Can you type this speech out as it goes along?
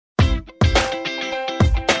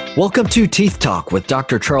Welcome to Teeth Talk with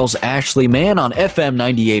Dr. Charles Ashley Mann on FM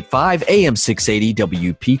 98.5, AM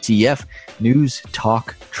 680, WPTF, News,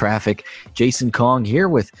 Talk, Traffic. Jason Kong here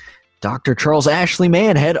with Dr. Charles Ashley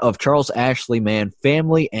Mann, head of Charles Ashley Mann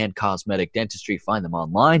Family and Cosmetic Dentistry. Find them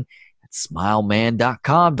online at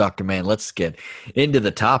smileman.com. Dr. Mann, let's get into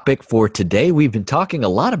the topic for today. We've been talking a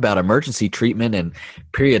lot about emergency treatment and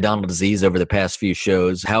periodontal disease over the past few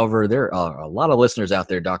shows. However, there are a lot of listeners out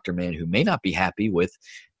there, Dr. Mann, who may not be happy with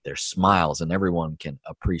their smiles, and everyone can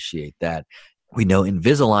appreciate that. We know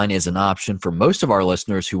Invisalign is an option for most of our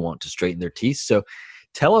listeners who want to straighten their teeth. So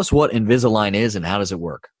tell us what Invisalign is and how does it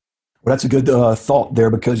work? Well, that's a good thought there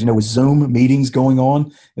because, with Zoom meetings going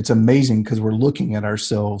on, it's amazing because we're looking at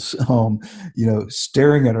ourselves,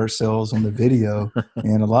 staring at ourselves on the video.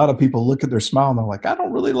 And a lot of people look at their smile and they're like, I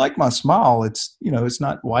don't really like my smile. It's, it's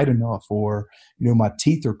not wide enough, or, my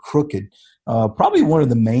teeth are crooked. Probably one of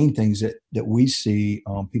the main things that we see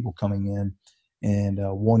people coming in and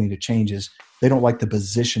wanting to change is they don't like the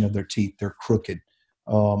position of their teeth. They're crooked,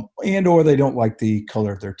 and or they don't like the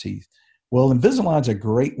color of their teeth. Well, Invisalign's a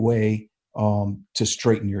great way to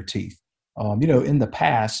straighten your teeth. In the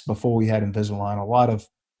past, before we had Invisalign, a lot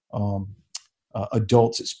of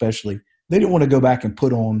adults especially, they didn't want to go back and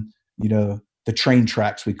put on, the train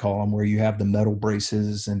tracks, we call them, where you have the metal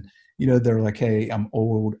braces and, they're like, hey, I'm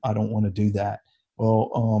old, I don't want to do that.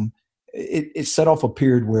 Well, it set off a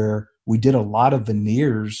period where we did a lot of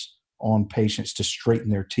veneers on patients to straighten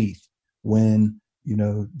their teeth when,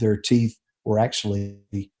 their teeth were actually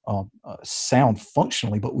sound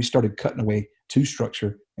functionally, but we started cutting away tooth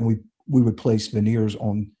structure, and we would place veneers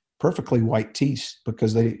on perfectly white teeth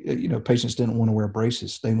because they, patients didn't want to wear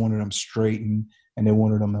braces. They wanted them straightened, and they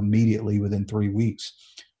wanted them immediately within 3 weeks.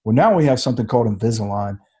 Well, now we have something called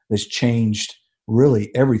Invisalign that's changed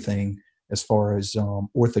really everything as far as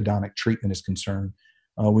orthodontic treatment is concerned.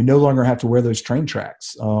 We no longer have to wear those train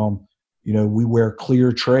tracks. We wear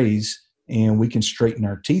clear trays, and we can straighten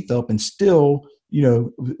our teeth up and still,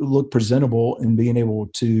 look presentable and being able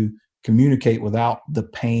to communicate without the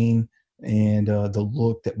pain and the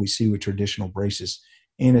look that we see with traditional braces.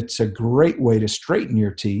 And it's a great way to straighten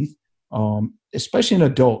your teeth, especially in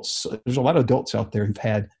adults. There's a lot of adults out there who've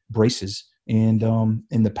had braces and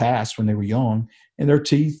in the past when they were young, and their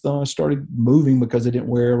teeth started moving because they didn't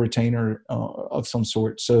wear a retainer of some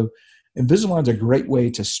sort. So Invisalign's a great way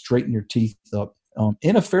to straighten your teeth up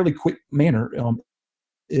in a fairly quick manner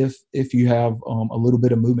if you have a little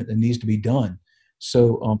bit of movement that needs to be done.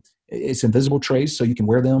 So it's invisible trays, so you can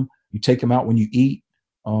wear them. You take them out when you eat.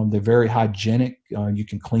 They're very hygienic. You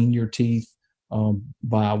can clean your teeth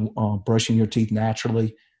by brushing your teeth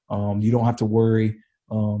naturally. You don't have to worry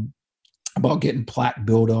about getting plaque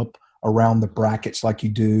buildup around the brackets like you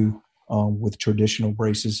do with traditional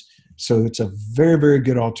braces. So it's a very, very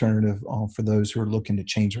good alternative for those who are looking to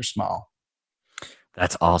change their smile.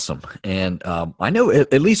 That's awesome. And I know,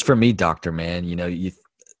 at least for me, Dr. Mann, you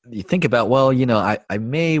think about, well, I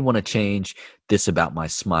may want to change this about my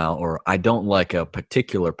smile, or I don't like a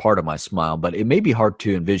particular part of my smile, but it may be hard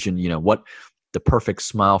to envision, what the perfect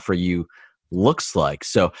smile for you looks like.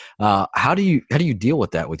 So how do you deal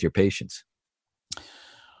with that with your patients?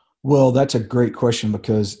 Well, that's a great question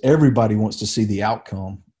because everybody wants to see the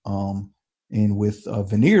outcome. And with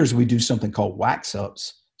veneers, we do something called wax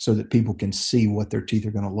ups so that people can see what their teeth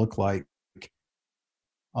are going to look like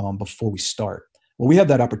before we start. Well, we have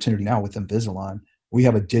that opportunity now with Invisalign. We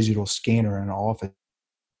have a digital scanner in our office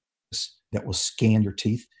that will scan your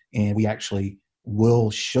teeth, and we actually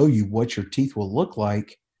will show you what your teeth will look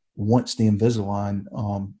like once the Invisalign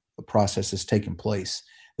process has taken place.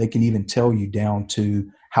 They can even tell you down to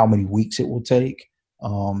how many weeks it will take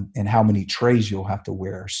and how many trays you'll have to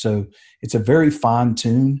wear. So it's a very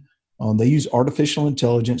fine-tuned. They use artificial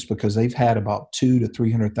intelligence because they've had about 200,000 to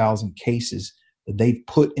 300,000 cases that they've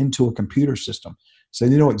put into a computer system. So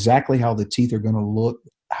they know exactly how the teeth are going to look,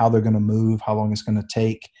 how they're going to move, how long it's going to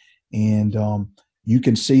take. And you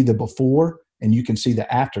can see the before and you can see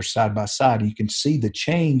the after side by side. You can see the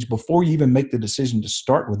change before you even make the decision to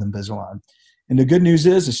start with Invisalign. And the good news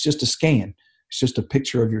is it's just a scan. It's just a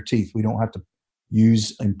picture of your teeth. We don't have to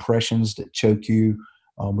use impressions that choke you.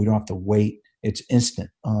 We don't have to wait. It's instant.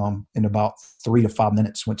 In about 3 to 5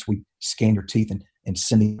 minutes, once we scan your teeth and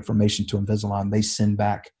send the information to Invisalign, they send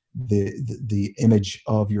back the image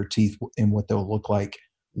of your teeth and what they'll look like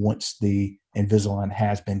once the Invisalign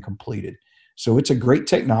has been completed. So it's a great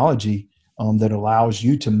technology that allows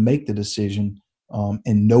you to make the decision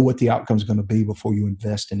and know what the outcome is going to be before you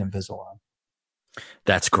invest in Invisalign.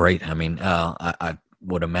 That's great. I mean, I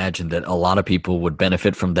would imagine that a lot of people would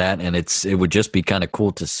benefit from that, and it would just be kind of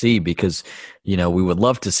cool to see because, we would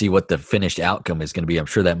love to see what the finished outcome is going to be. I'm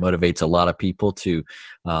sure that motivates a lot of people to,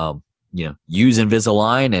 use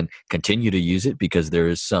Invisalign and continue to use it because there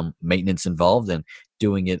is some maintenance involved and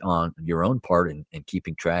doing it on your own part and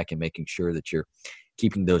keeping track and making sure that you're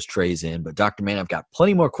keeping those trays in. But Dr. Mann, I've got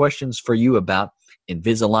plenty more questions for you about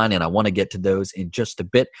Invisalign, and I want to get to those in just a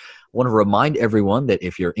bit. I want to remind everyone that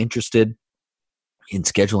if you're interested in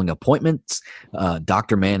scheduling appointments,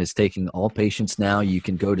 Dr. Mann is taking all patients now. You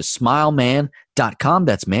can go to smileman.com.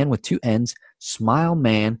 That's man with two N's,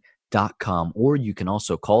 smileman.com. Or you can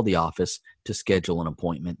also call the office to schedule an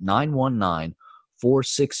appointment,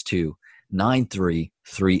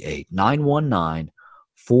 919-462-9338.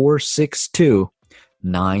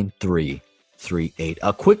 919-462-9338.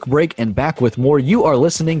 A quick break and back with more. You are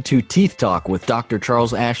listening to Teeth Talk with Dr.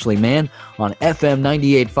 Charles Ashley Mann on FM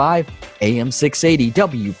 98.5, AM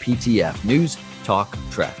 680, WPTF News Talk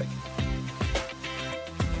Traffic.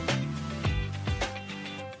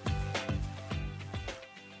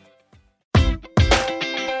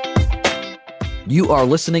 You are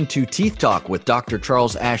listening to Teeth Talk with Dr.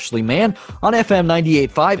 Charles Ashley Mann on FM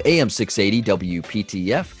 98.5, AM 680,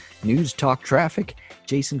 WPTF News Talk Traffic.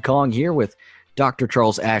 Jason Kong here with Dr.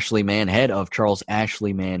 Charles Ashley Mann, head of Charles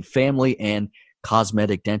Ashley Mann Family and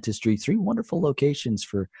Cosmetic Dentistry. 3 wonderful locations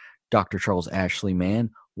for Dr. Charles Ashley Mann,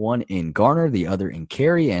 one in Garner, the other in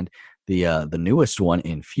Cary, and the newest one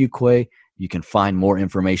in Fuquay. You can find more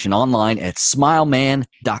information online at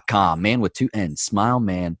smileman.com, man with 2 N's,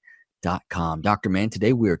 smileman.com. Dr. Mann,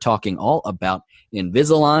 today we are talking all about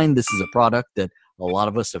Invisalign. This is a product that a lot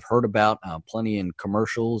of us have heard about, plenty in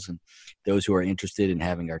commercials, and those who are interested in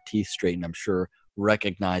having our teeth straightened, I'm sure,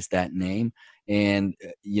 recognize that name. And,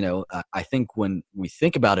 I think when we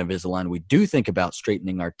think about Invisalign, we do think about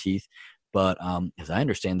straightening our teeth. But as I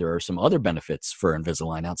understand, there are some other benefits for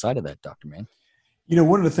Invisalign outside of that, Dr. Mann.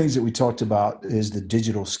 One of the things that we talked about is the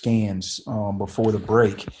digital scans before the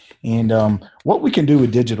break. And what we can do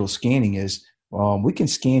with digital scanning is we can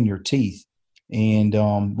scan your teeth and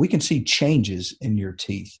we can see changes in your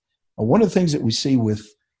teeth. One of the things that we see with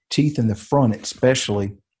teeth in the front,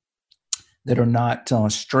 especially that are not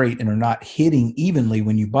straight and are not hitting evenly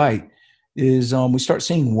when you bite, is we start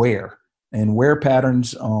seeing wear, and wear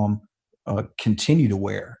patterns continue to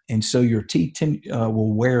wear. And so your teeth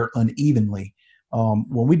will wear unevenly.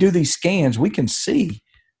 When we do these scans, we can see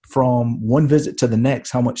from one visit to the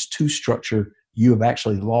next how much tooth structure you have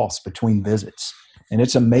actually lost between visits. And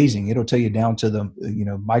it's amazing. It'll tell you down to the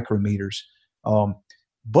micrometers.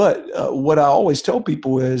 But what I always tell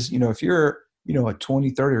people is, if you're a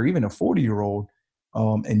 20, 30, or even a 40-year-old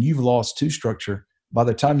and you've lost tooth structure, by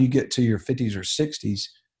the time you get to your 50s or 60s,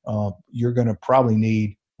 you're going to probably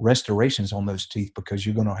need restorations on those teeth because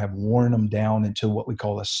you're going to have worn them down into what we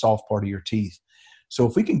call a soft part of your teeth. So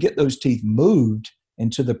if we can get those teeth moved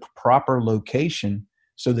into the proper location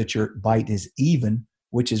so that your bite is even,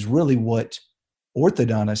 which is really what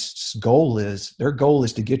orthodontists' goal is. Their goal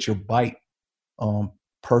is to get your bite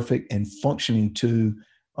perfect and functioning to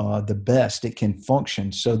the best it can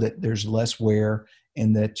function so that there's less wear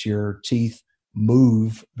and that your teeth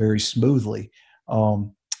move very smoothly.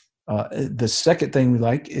 The second thing we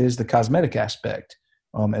like is the cosmetic aspect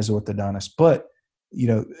as orthodontists. But,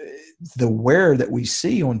 the wear that we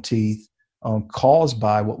see on teeth caused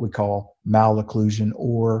by what we call malocclusion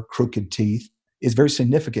or crooked teeth is very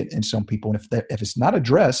significant in some people. And if it's not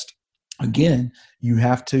addressed, again, you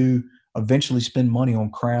have to eventually spend money on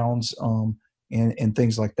crowns and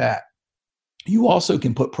things like that. You also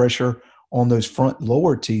can put pressure on those front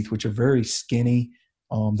lower teeth, which are very skinny.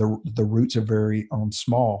 The roots are very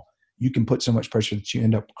small. You can put so much pressure that you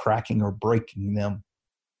end up cracking or breaking them.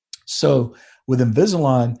 So with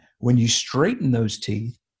Invisalign, when you straighten those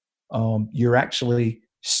teeth, you're actually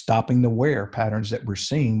stopping the wear patterns that we're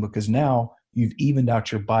seeing because now you've evened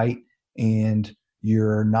out your bite and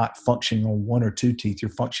you're not functioning on 1 or 2 teeth.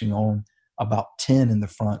 You're functioning on about 10 in the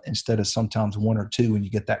front instead of sometimes 1 or 2 when you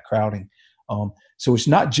get that crowding. So it's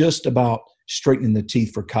not just about straightening the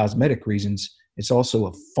teeth for cosmetic reasons. It's also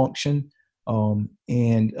a function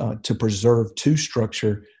and to preserve tooth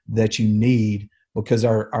structure that you need because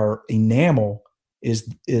our enamel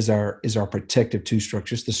is our protective tooth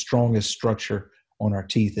structure. It's the strongest structure on our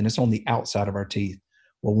teeth, and it's on the outside of our teeth.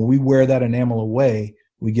 Well, when we wear that enamel away,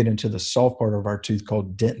 we get into the soft part of our tooth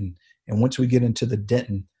called dentin. And once we get into the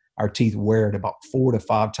dentin, our teeth wear at about 4 to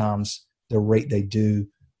 5 times the rate they do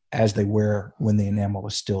as they wear when the enamel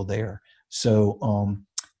is still there. So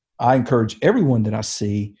I encourage everyone that I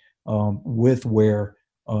see with wear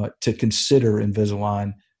to consider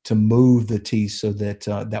Invisalign to move the teeth so that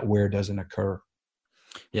that wear doesn't occur.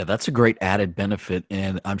 Yeah, that's a great added benefit.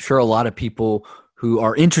 And I'm sure a lot of people who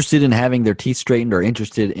are interested in having their teeth straightened or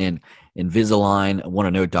interested in Invisalign want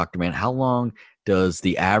to know, Dr. Mann, how long does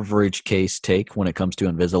the average case take when it comes to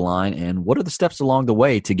Invisalign? And what are the steps along the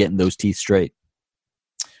way to getting those teeth straight?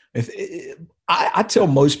 I tell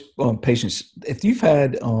most patients, if you've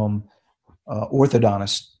had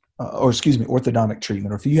orthodontic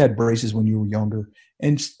treatment, or if you had braces when you were younger,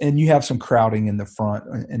 and you have some crowding in the front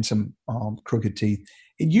and some crooked teeth,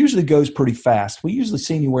 it usually goes pretty fast. We usually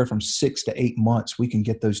see anywhere from 6 to 8 months we can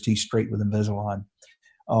get those teeth straight with Invisalign.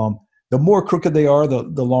 The more crooked they are,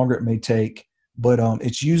 the longer it may take, but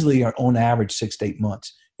it's usually on average 6 to 8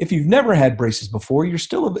 months. If you've never had braces before, you're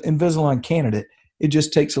still an Invisalign candidate. It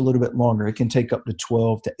just takes a little bit longer. It can take up to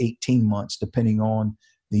 12 to 18 months, depending on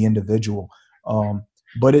the individual.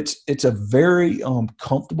 But it's a very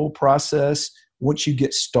comfortable process. Once you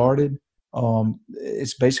get started,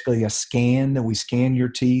 it's basically a scan that we scan your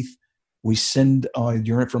teeth. We send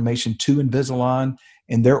your information to Invisalign,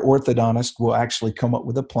 and their orthodontist will actually come up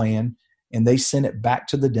with a plan, and they send it back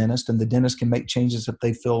to the dentist, and the dentist can make changes if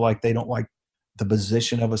they feel like they don't like the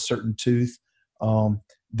position of a certain tooth.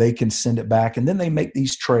 They can send it back, and then they make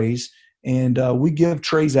these trays, and we give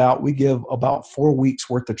trays out. We give about 4 weeks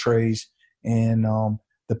worth of trays, and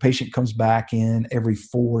the patient comes back in every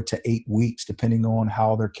 4 to 8 weeks, depending on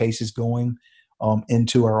how their case is going,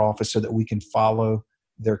 into our office so that we can follow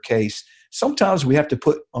their case. Sometimes we have to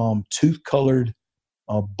put tooth-colored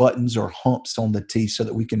buttons or humps on the teeth so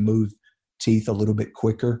that we can move teeth a little bit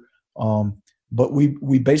quicker. But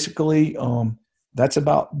we basically, that's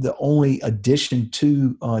about the only addition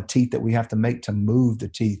to teeth that we have to make to move the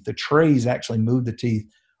teeth. The trays actually move the teeth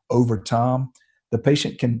over time. The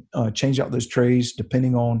patient can change out those trays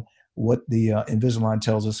depending on what the Invisalign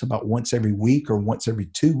tells us, about once every week or once every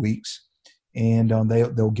 2 weeks. And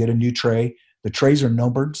they'll get a new tray. The trays are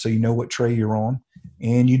numbered, so you know what tray you're on,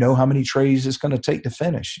 and you know how many trays it's going to take to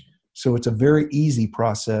finish. So it's a very easy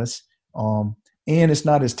process, and it's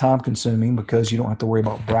not as time consuming because you don't have to worry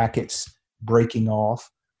about brackets breaking off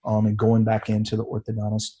and going back into the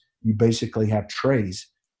orthodontist. You basically have trays.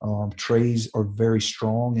 Trays are very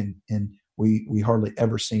strong, and we hardly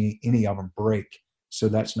ever see any of them break. So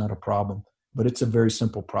that's not a problem, but it's a very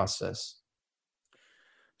simple process.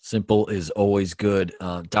 Simple is always good.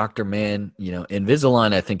 Dr. Mann,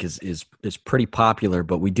 Invisalign I think is pretty popular,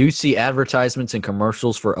 but we do see advertisements and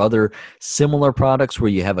commercials for other similar products where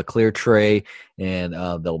you have a clear tray and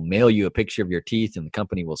they'll mail you a picture of your teeth, and the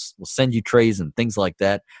company will send you trays and things like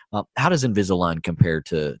that. How does Invisalign compare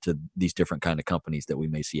to these different kind of companies that we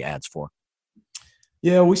may see ads for?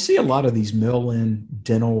 Yeah, we see a lot of these mail-in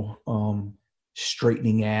dental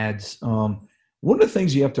straightening ads. One of the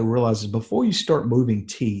things you have to realize is before you start moving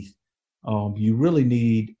teeth, you really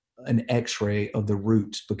need an x-ray of the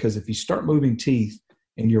roots, because if you start moving teeth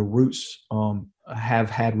and your roots have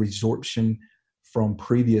had resorption from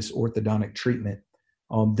previous orthodontic treatment,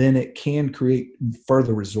 then it can create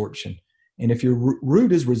further resorption. And if your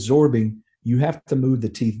root is resorbing, you have to move the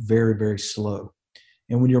teeth very, very slow.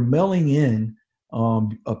 And when you're mailing in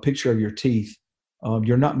a picture of your teeth,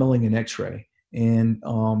 you're not milling an x-ray. And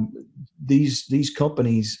these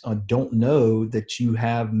companies don't know that you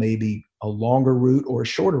have maybe a longer root or a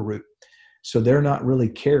shorter root. So they're not really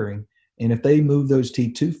caring. And if they move those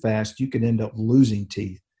teeth too fast, you could end up losing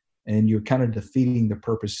teeth. And you're kind of defeating the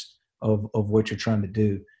purpose of what you're trying to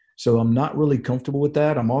do. So I'm not really comfortable with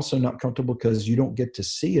that. I'm also not comfortable because you don't get to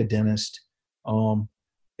see a dentist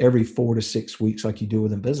every 4 to 6 weeks like you do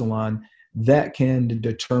with Invisalign. That can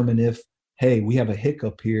determine if, hey, we have a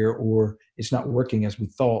hiccup here, or it's not working as we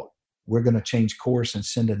thought. We're going to change course and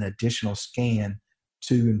send an additional scan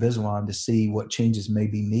to Invisalign to see what changes may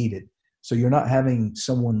be needed. So you're not having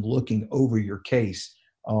someone looking over your case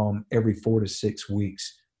every 4 to 6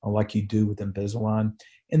 weeks like you do with Invisalign.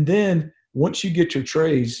 And then once you get your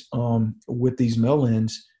trays with these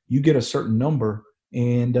mail-ins, you get a certain number.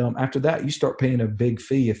 And after that, you start paying a big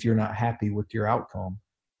fee if you're not happy with your outcome.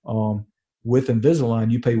 With Invisalign,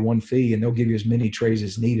 you pay one fee and they'll give you as many trays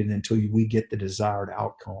as needed until we get the desired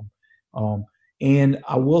outcome. And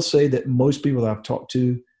I will say that most people that I've talked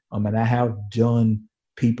to, and I have done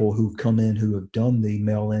people who've come in who have done the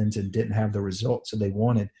mail-ins and didn't have the results that they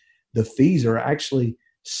wanted, the fees are actually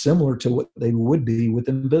similar to what they would be with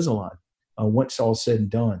Invisalign once all said and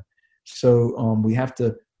done. So we have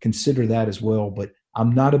to consider that as well. But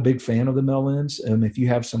I'm not a big fan of the mail-ins. If you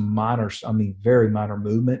have some very minor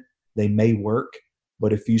movement, they may work.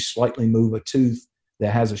 But if you slightly move a tooth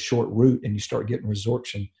that has a short root and you start getting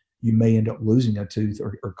resorption, you may end up losing a tooth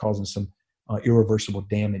or causing some irreversible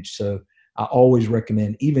damage. So I always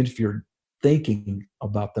recommend, even if you're thinking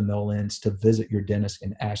about the male ends, to visit your dentist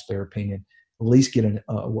and ask their opinion. At least get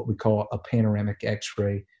what we call a panoramic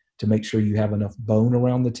x-ray to make sure you have enough bone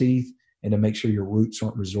around the teeth and to make sure your roots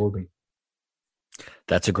aren't resorbing.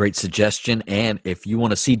 That's a great suggestion. And if you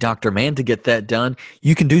want to see Dr. Mann to get that done,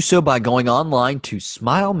 you can do so by going online to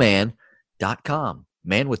smileman.com.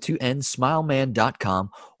 Man with two N's,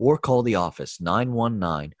 smileman.com, or call the office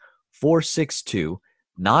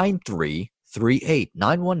 919-462-9338.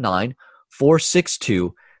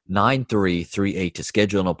 919-462-9338 to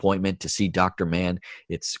schedule an appointment to see Dr. Mann.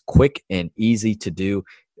 It's quick and easy to do.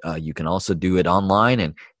 You can also do it online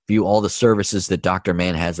and view all the services that Dr.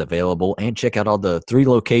 Mann has available, and check out all the 3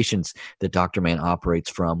 locations that Dr. Mann operates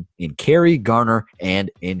from in Cary, Garner,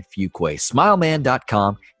 and in Fuquay.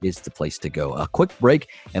 Smileman.com is the place to go. A quick break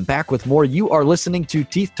and back with more. You are listening to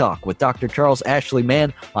Teeth Talk with Dr. Charles Ashley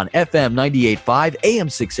Mann on FM 98.5, AM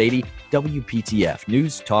 680, WPTF,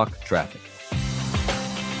 News Talk Traffic.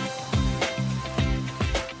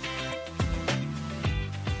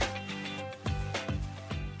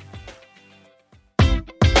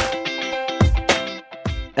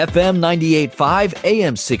 FM 98.5,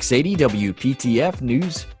 AM 680, WPTF,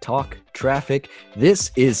 News Talk Traffic. This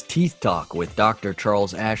is Teeth Talk with Dr.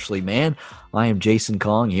 Charles Ashley Mann. I am Jason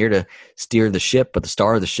Kong, here to steer the ship, but the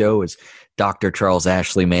star of the show is Dr. Charles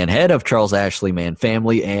Ashley Mann, head of Charles Ashley Mann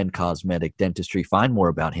Family and Cosmetic Dentistry. Find more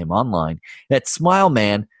about him online at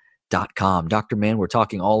smileman.com. Dr. Mann, we're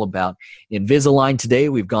talking all about Invisalign today.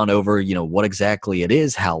 We've gone over, what exactly it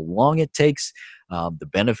is, how long it takes, the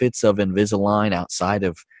benefits of Invisalign outside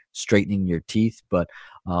of straightening your teeth. But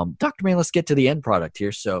Dr. Mann, let's get to the end product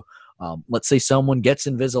here. So let's say someone gets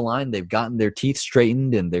Invisalign, they've gotten their teeth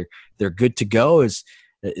straightened, and they're good to go. Is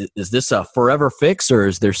this a forever fix, or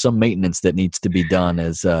is there some maintenance that needs to be done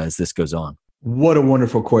as this goes on? What a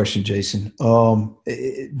wonderful question, Jason.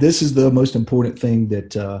 This is the most important thing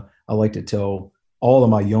that I like to tell all of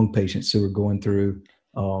my young patients who are going through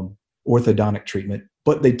orthodontic treatment,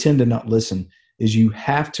 but they tend to not listen, is you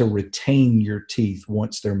have to retain your teeth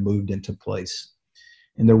once they're moved into place.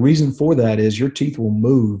 And the reason for that is your teeth will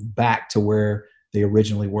move back to where they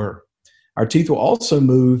originally were. Our teeth will also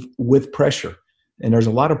move with pressure. And there's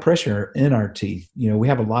a lot of pressure in our teeth. We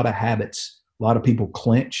have a lot of habits. A lot of people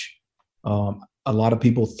clench. A lot of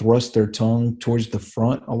people thrust their tongue towards the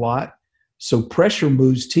front a lot. So pressure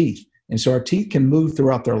moves teeth. And so our teeth can move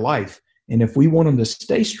throughout their life. And if we want them to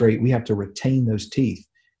stay straight, we have to retain those teeth.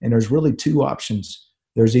 And there's really 2 options.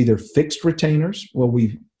 There's either fixed retainers, where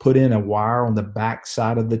we put in a wire on the back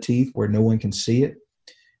side of the teeth where no one can see it,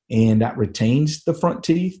 and that retains the front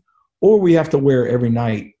teeth, or we have to wear every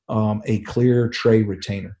night a clear tray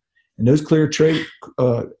retainer. And those clear tray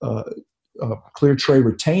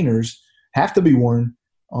retainers have to be worn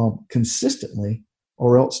consistently,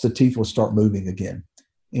 or else the teeth will start moving again.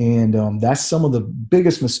 And that's some of the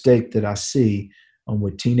biggest mistake that I see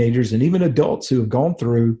with teenagers and even adults who have gone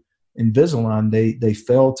through Invisalign. They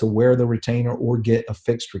fail to wear the retainer or get a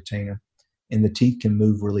fixed retainer, and the teeth can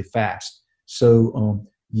move really fast. So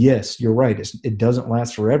yes, you're right. It doesn't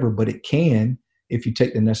last forever, but it can if you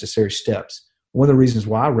take the necessary steps. One of the reasons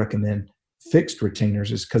why I recommend fixed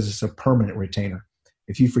retainers is because it's a permanent retainer.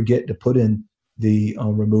 If you forget to put in the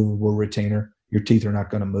removable retainer, your teeth are not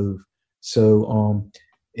going to move. So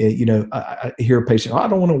I hear a patient, I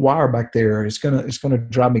don't want a wire back there. It's gonna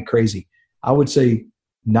drive me crazy. I would say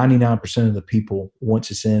 99% of the people, once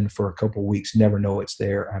it's in for a couple of weeks, never know it's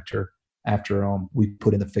there after we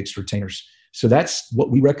put in the fixed retainers. So that's what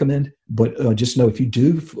we recommend. But just know, if you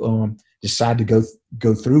do decide to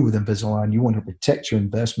go through with Invisalign, you want to protect your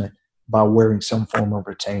investment by wearing some form of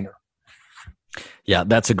retainer. Yeah,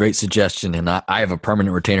 that's a great suggestion. And I have a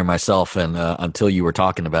permanent retainer myself. And until you were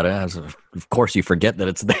talking about it, of course, you forget that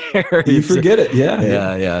it's there. You forget it.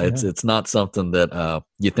 Yeah. It's not something that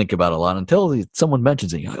you think about a lot until someone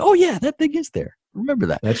mentions it. You're like, oh, yeah, that thing is there. Remember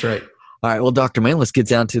that. That's right. All right. Well, Dr. Mann, let's get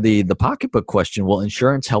down to the pocketbook question. Will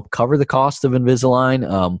insurance help cover the cost of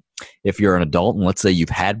Invisalign if you're an adult and let's say you've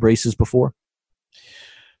had braces before?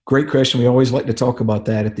 Great question. We always like to talk about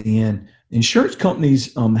that at the end. Insurance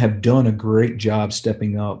companies have done a great job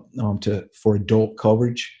stepping up for adult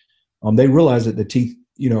coverage. They realize that the teeth,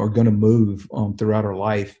 are going to move throughout our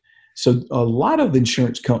life. So a lot of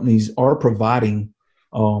insurance companies are providing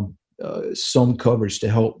some coverage to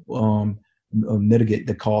help mitigate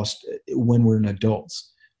the cost when we're in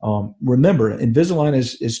adults. Remember, Invisalign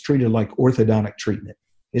is treated like orthodontic treatment.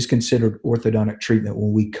 It's considered orthodontic treatment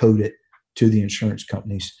when we code it to the insurance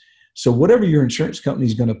companies. So whatever your insurance company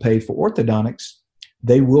is going to pay for orthodontics,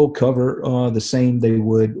 they will cover the same they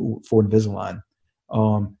would for Invisalign.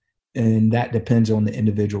 And that depends on the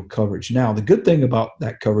individual coverage. Now, the good thing about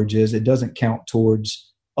that coverage is it doesn't count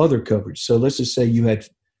towards other coverage. So let's just say you had,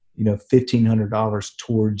 $1,500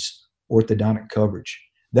 towards orthodontic coverage.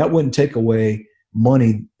 That wouldn't take away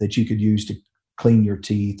money that you could use to clean your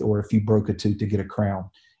teeth, or if you broke a tooth to get a crown.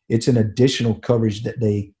 It's an additional coverage that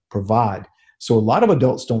they provide. So a lot of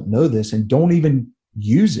adults don't know this and don't even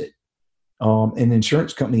use it. And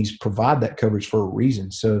insurance companies provide that coverage for a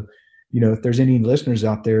reason. So, if there's any listeners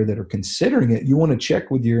out there that are considering it, you want to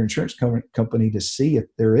check with your insurance company to see if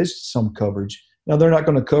there is some coverage. Now, they're not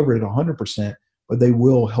going to cover it 100%, but they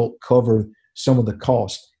will help cover some of the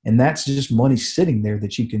cost. And that's just money sitting there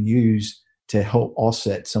that you can use to help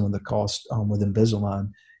offset some of the cost with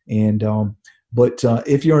Invisalign. And but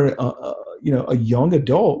if you're a young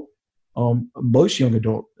adult, most young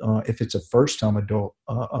adult, if it's a first-time orthodontic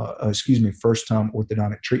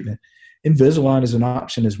treatment, Invisalign is an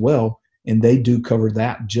option as well, and they do cover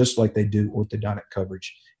that just like they do orthodontic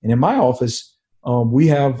coverage. And in my office, we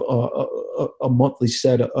have a monthly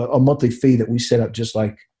fee that we set up just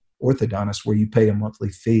like orthodontists, where you pay a monthly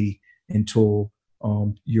fee until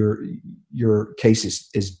your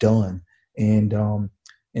case is done, and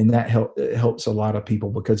that helps a lot of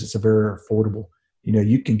people because it's a very affordable.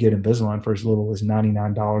 You can get Invisalign for as little as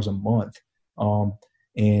 $99 a month.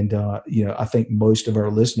 I think most of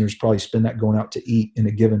our listeners probably spend that going out to eat in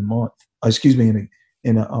a given month. At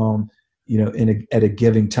a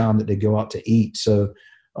given time that they go out to eat. So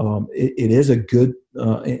it is a good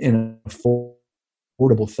and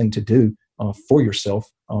affordable thing to do for yourself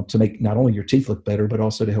to make not only your teeth look better, but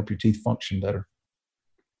also to help your teeth function better.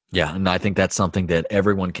 Yeah, and I think that's something that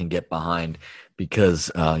everyone can get behind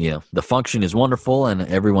because the function is wonderful and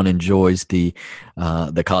everyone enjoys the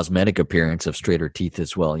cosmetic appearance of straighter teeth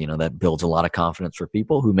as well. That builds a lot of confidence for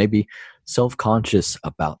people who may be self-conscious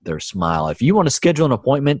about their smile. If you want to schedule an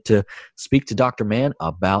appointment to speak to Dr. Mann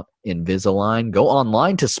about Invisalign, go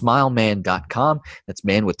online to smileman.com. That's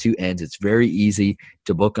man with two N's. It's very easy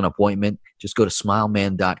to book an appointment. Just go to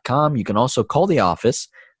smileman.com. You can also call the office,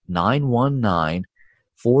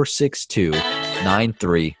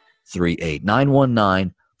 919-462-9338.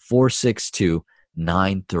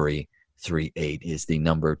 919-462-9338 is the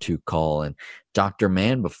number to call. And Dr.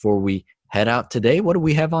 Mann, before we head out today, what do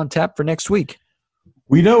we have on tap for next week?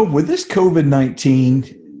 We know with this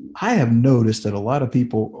COVID-19, I have noticed that a lot of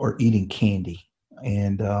people are eating candy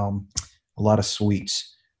and a lot of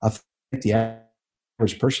sweets. I think the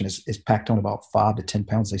average person is packed on about 5 to 10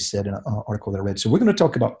 pounds, they said in an article that I read. So we're going to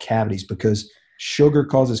talk about cavities because sugar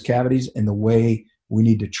causes cavities and the way we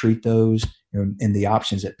need to treat those and the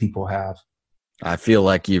options that people have. I feel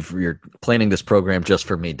like you're planning this program just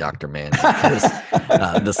for me, Dr. Mann. Because,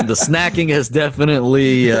 the snacking has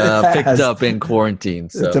definitely picked up in quarantine.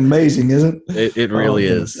 So it's amazing, isn't it? It really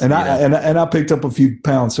is. And I picked up a few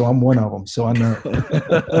pounds, so I'm one of them. So I know.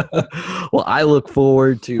 Well, I look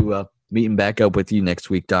forward to meeting back up with you next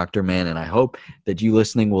week, Dr. Mann, and I hope that you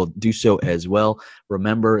listening will do so as well.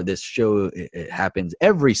 Remember, this show it happens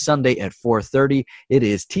every Sunday at 4:30. It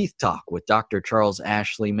is Teeth Talk with Dr. Charles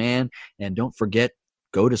Ashley Mann, and don't forget,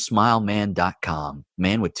 go to smileman.com,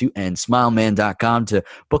 man with two N's, smileman.com to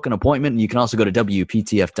book an appointment. And you can also go to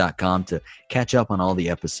WPTF.com to catch up on all the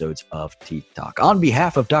episodes of Teeth Talk. On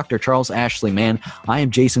behalf of Dr. Charles Ashley Mann, I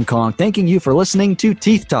am Jason Kong, thanking you for listening to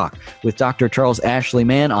Teeth Talk with Dr. Charles Ashley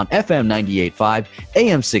Mann on FM 98.5,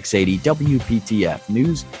 AM 680, WPTF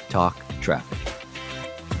News Talk Traffic.